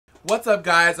What's up,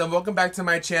 guys, and welcome back to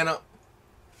my channel.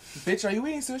 Bitch, are you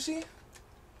eating sushi?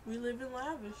 We live in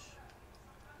lavish.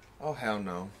 Oh, hell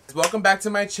no. Welcome back to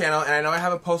my channel, and I know I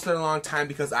haven't posted in a long time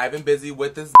because I've been busy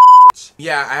with this bitch.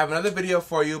 Yeah, I have another video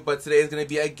for you, but today is going to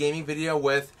be a gaming video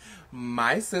with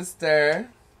my sister.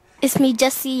 It's me,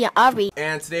 Jessie and Ari.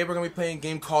 And today we're going to be playing a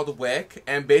game called Wick.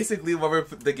 And basically what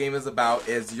the game is about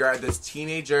is you're this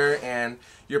teenager and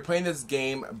you're playing this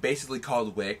game basically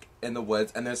called Wick in the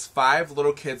woods. And there's 5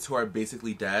 little kids who are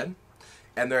basically dead.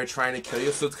 And they're trying to kill you.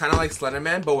 So it's kind of like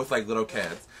Slenderman, but with like little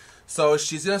kids. So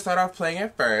she's going to start off playing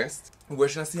it first. We're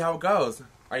just going to see how it goes.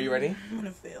 Are you ready? I'm going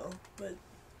to fail, but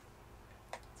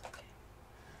it's okay.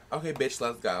 Okay, bitch,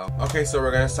 let's go. Okay, so we're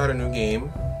going to start a new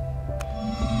game.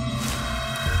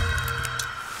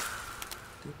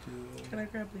 Can I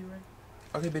grab Leroy?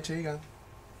 Okay, bitch, here you go.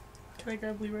 Can I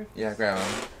grab Leroy? Yeah, grab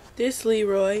him. This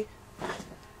Leroy.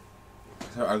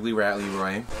 So ugly rat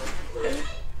Leroy. Okay.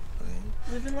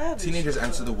 Live in lavish. Teenagers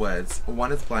enter the woods.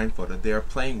 One is blindfolded. They are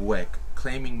playing Wick,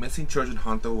 claiming missing children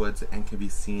haunt the woods and can be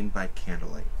seen by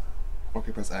candlelight.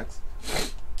 Okay, press X.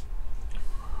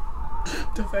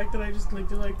 The fact that I just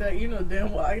clicked it like that, you know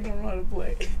damn well I don't know how to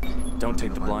play. Don't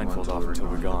take the blindfold off until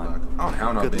we're gone. Oh,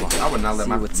 hell no, Good bitch. luck. I would not let See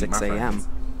my you at 6 a.m.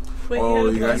 Wait, Oh,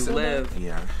 you you guys live?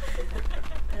 Yeah.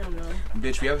 I don't know.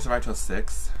 Bitch, we have to survive till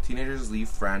 6. Teenagers leave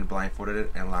friend blindfolded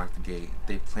and lock the gate.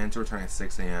 They plan to return at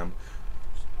 6 a.m.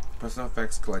 Personal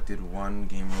effects collected 1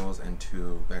 game rules and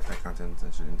 2 backpack contents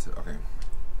entered into. Okay.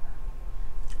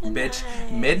 Bitch,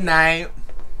 midnight.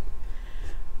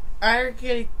 I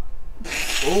get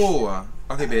Ooh.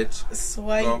 Okay, bitch.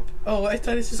 swipe. Go. Oh, I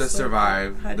thought it's just To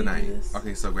survive How do the you night. do this?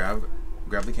 Okay, so grab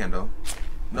the candle.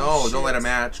 No, Oh, don't let shit. it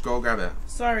match. Go grab it.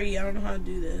 Sorry, I don't know how to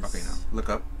do this. Okay, now look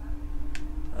up.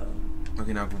 Oh.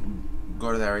 Okay, now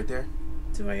go to that right there.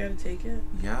 Do I gotta take it?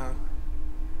 Yeah.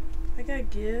 I got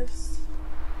gifts.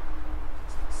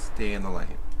 Stay in the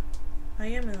light. I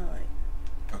am in the light.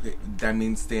 Okay, that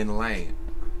means stay in the light.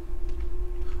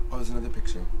 Oh, there's another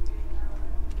picture.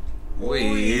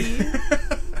 Wait.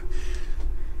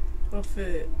 Oh,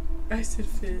 fit. I said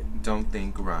fit. Don't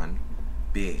think, run.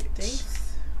 Bitch.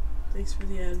 Thanks. Thanks for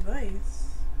the advice.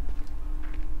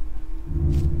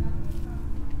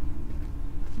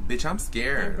 Bitch, I'm Hey,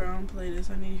 scared. bro, I don't play this.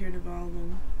 I need to hear the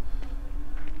volume.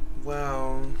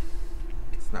 Well,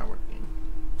 it's not working.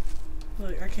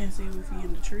 Look, I can't see with you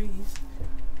in the trees.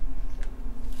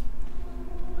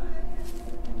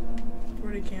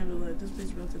 Where the candle at? This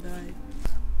bitch about to die.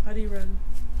 How do you run?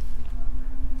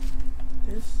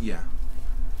 This? Yeah.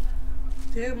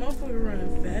 Damn, motherfucker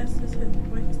running fast as hell.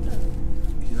 Why you stop?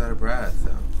 He's out of breath,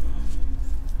 though.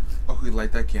 Oh, we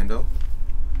light that candle.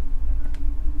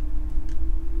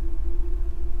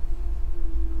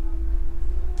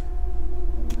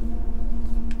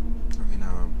 Okay,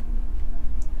 now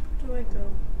Where do I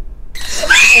go?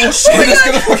 oh shit, it's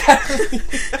gonna look at me.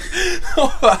 Oh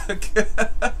fuck.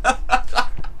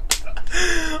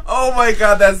 Oh my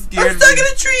god, that scared I'm stuck me. in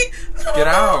a tree! Get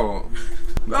out.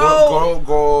 Bro,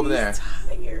 Go over there. He's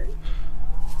tired.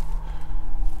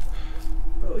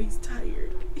 Bro, he's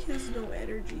tired. He has no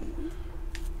energy.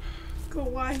 Go,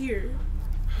 why here?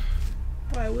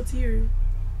 Why, what's here?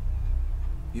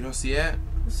 You don't see it?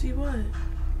 See what?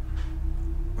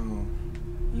 Oh.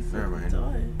 You Never fucking mind.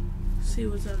 thought. See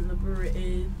what's on the bridge.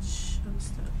 I'm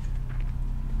stuck.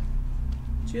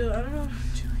 Jill, I don't know what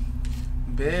I'm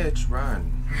doing. Bitch,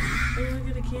 run. Hey, look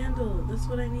at a candle. That's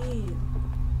what I need.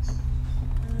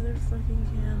 Another fucking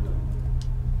candle.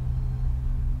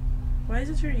 Why is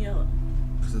it turning yellow?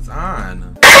 Because it's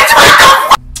on.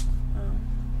 Oh.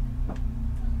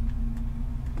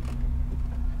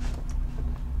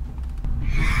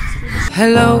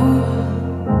 Hello,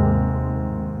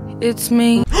 it's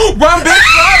me. Run, bitch, run,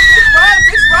 bitch, run,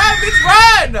 bitch, run, bitch,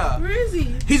 run! Where is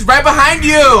he? He's right behind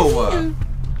you!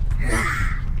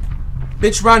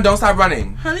 Bitch, run, don't stop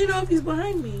running. How do you know if he's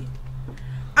behind me?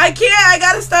 I can't, I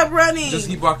gotta stop running. Just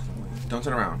keep walking. Don't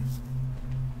turn around.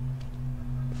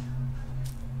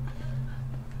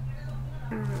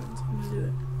 I'm gonna do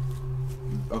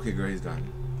it. Okay, girl, he's gone.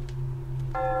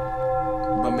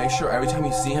 But make sure every time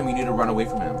you see him, you need to run away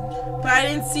from him. But I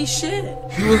didn't see shit.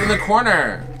 He was in the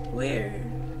corner. Where?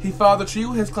 He followed the tree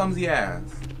with his clumsy ass.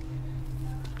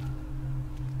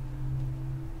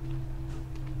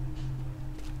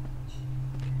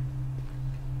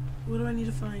 What do I need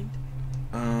to find?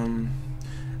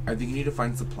 I think you need to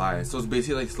find supplies. So it's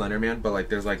basically like Slenderman, but like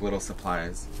there's like little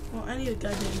supplies. Well, I need a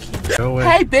goddamn candle. Go away.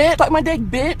 Hey, bitch, suck my dick,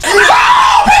 bitch.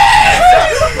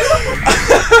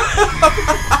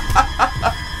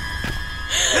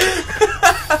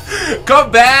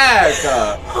 Come back!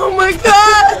 Oh my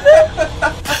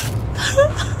god!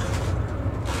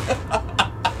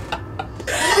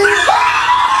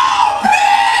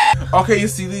 Okay, you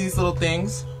see these little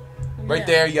things? Right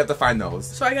there, you have to find those.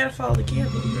 So I gotta follow the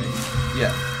candles, right?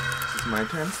 Yeah. It's my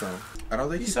turn, so. I don't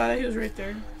think You saw that he was right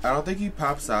there. I don't think he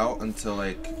pops out until,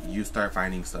 like, you start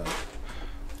finding stuff.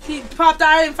 He popped out,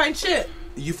 I didn't find shit.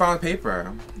 You found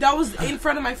paper. That was in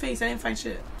front of my face, I didn't find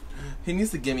shit. He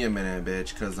needs to give me a minute,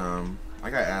 bitch, because, I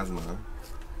got asthma.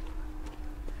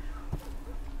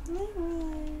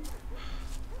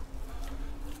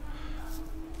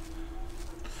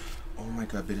 Oh my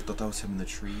god, bitch, I thought that was him in the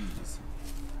trees.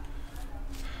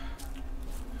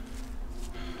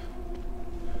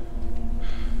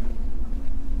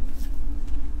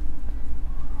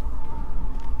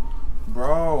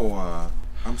 Bro,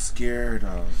 I'm scared.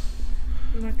 I'm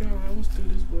not gonna lie, I almost threw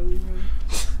this boilie run.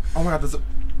 Oh my god, there's a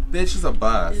bitch is a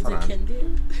bus. Is Hold it on.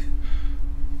 Kendi?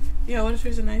 Yeah, what if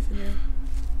there's a knife in there?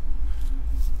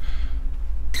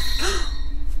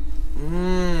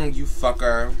 You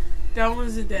fucker. That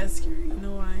one's that scary, you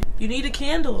know why? You need a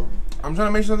candle. I'm trying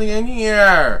to make something in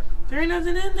here. There ain't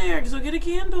nothing in there, so get a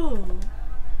candle.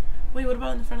 Wait, what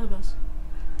about in the front of the bus?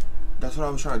 That's what I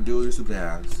was trying to do, you stupid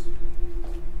ass.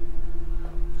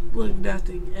 Look,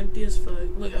 nothing. Empty as fuck.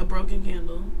 Look, a broken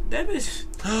candle. That bitch.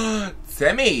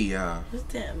 Timmy. Who's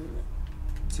Tim?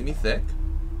 Timmy thick?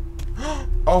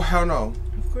 Oh, hell no.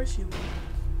 Of course you will.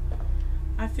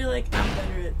 I feel like I'm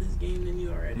better at this game than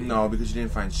you already. No, because you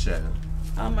didn't find shit.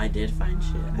 I did find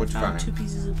shit. What'd you I found find? 2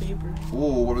 pieces of paper.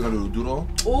 Ooh, what are we gonna do? Doodle?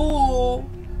 Ooh,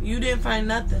 you didn't find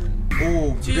nothing.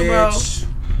 Ooh, Chill, bitch.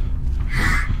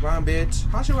 Run, bitch.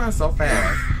 How she run so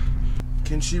fast?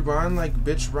 Can she run? Like,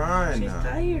 bitch, run. She's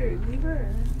tired. Leave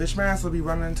her. Bitch, my ass will be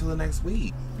running until the next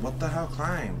week. What the hell?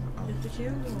 Climb. Oh, Get the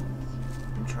candle.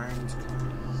 I'm trying to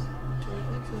climb.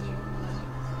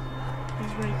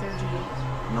 He's right there,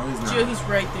 Gio. No, he's not. Gio, he's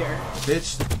right there.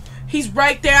 Bitch. He's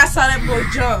right there. I saw that boy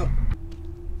jump.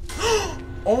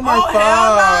 Oh my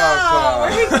Hell no.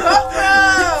 Where'd he come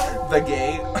from? The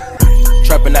gate.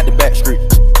 Trapping out the back street,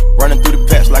 running through the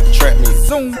patch like a trap meet.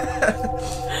 Zoom.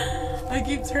 I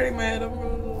keep turning my head. I'm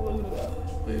going.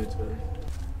 Wait, which way?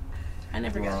 I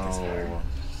never got this far.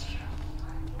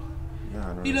 Yeah,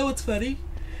 I don't You know what's funny?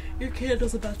 Your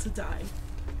candle's about to die.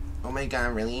 Oh my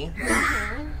god, really?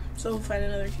 So find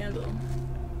another candle.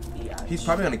 Yeah. He's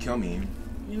probably gonna kill me.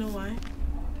 You know why?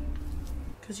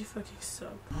 Because you fucking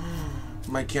suck.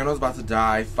 My candle's about to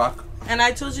die. Fuck. And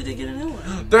I told you to get a new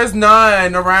one. There's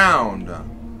none around. Now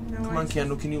Come why on, is-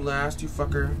 candle. Can you last, you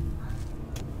fucker?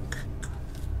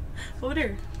 Over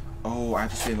there. Oh, I have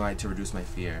to stay in light to reduce my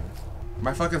fear.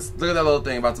 My fucking look at that little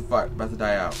thing about to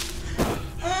die out.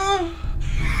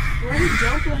 Why did he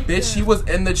jump like that? Bitch, he was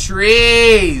in the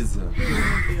trees. He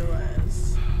didn't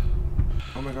realize.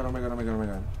 Oh my god, oh my god, oh my god, oh my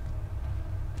god.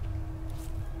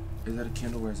 Is that a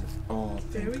candle? Where is it? Oh,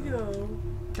 There we thank God. go.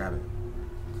 Grab it.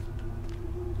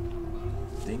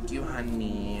 Thank you,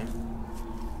 honey.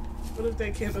 What if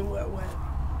that candle got wet?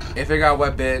 If it got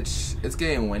wet, bitch, it's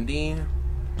getting windy.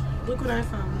 Look what I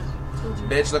found. Told you.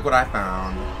 Bitch, look what I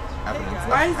found. Evidence.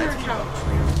 Why is there a couch?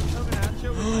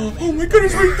 Oh my god,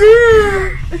 it's right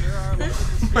there!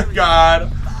 Oh my god.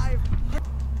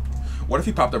 What if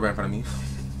he popped up right in front of me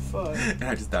Fuck. and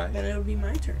I just died? Then it'll be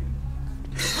my turn.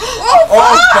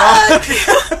 Oh fuck!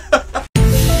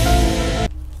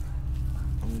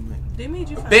 They made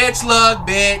you find Bitch, look,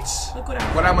 bitch. Look what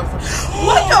I What I'm gonna.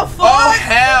 What the fuck? Oh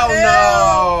hell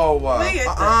no! Look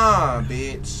at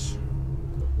Bitch.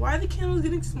 Why are the candles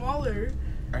getting smaller?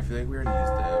 I feel like we already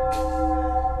used it.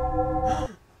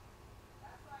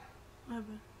 What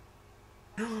happened?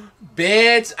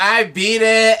 Bitch, I beat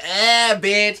it,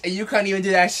 bitch, and you couldn't even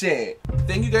do that shit.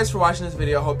 Thank you guys for watching this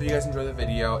video. Hope you guys enjoyed the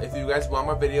video. If you guys want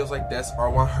more videos like this or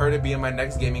want her to be in my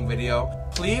next gaming video,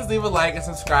 please leave a like and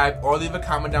subscribe, or leave a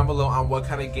comment down below on what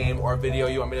kind of game or video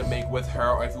you want me to make with her,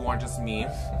 or if you want just me.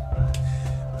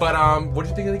 But what did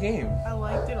you think of the game? I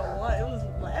liked it a lot. It was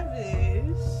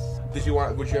lavish. Would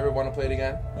you ever want to play it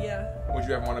again? Yeah. Would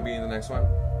you ever want to be in the next one?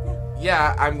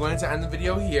 Yeah, I'm going to end the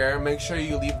video here. Make sure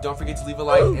don't forget to leave a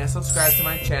like and subscribe to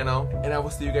my channel, and I will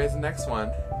see you guys in the next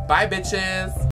one. Bye, bitches!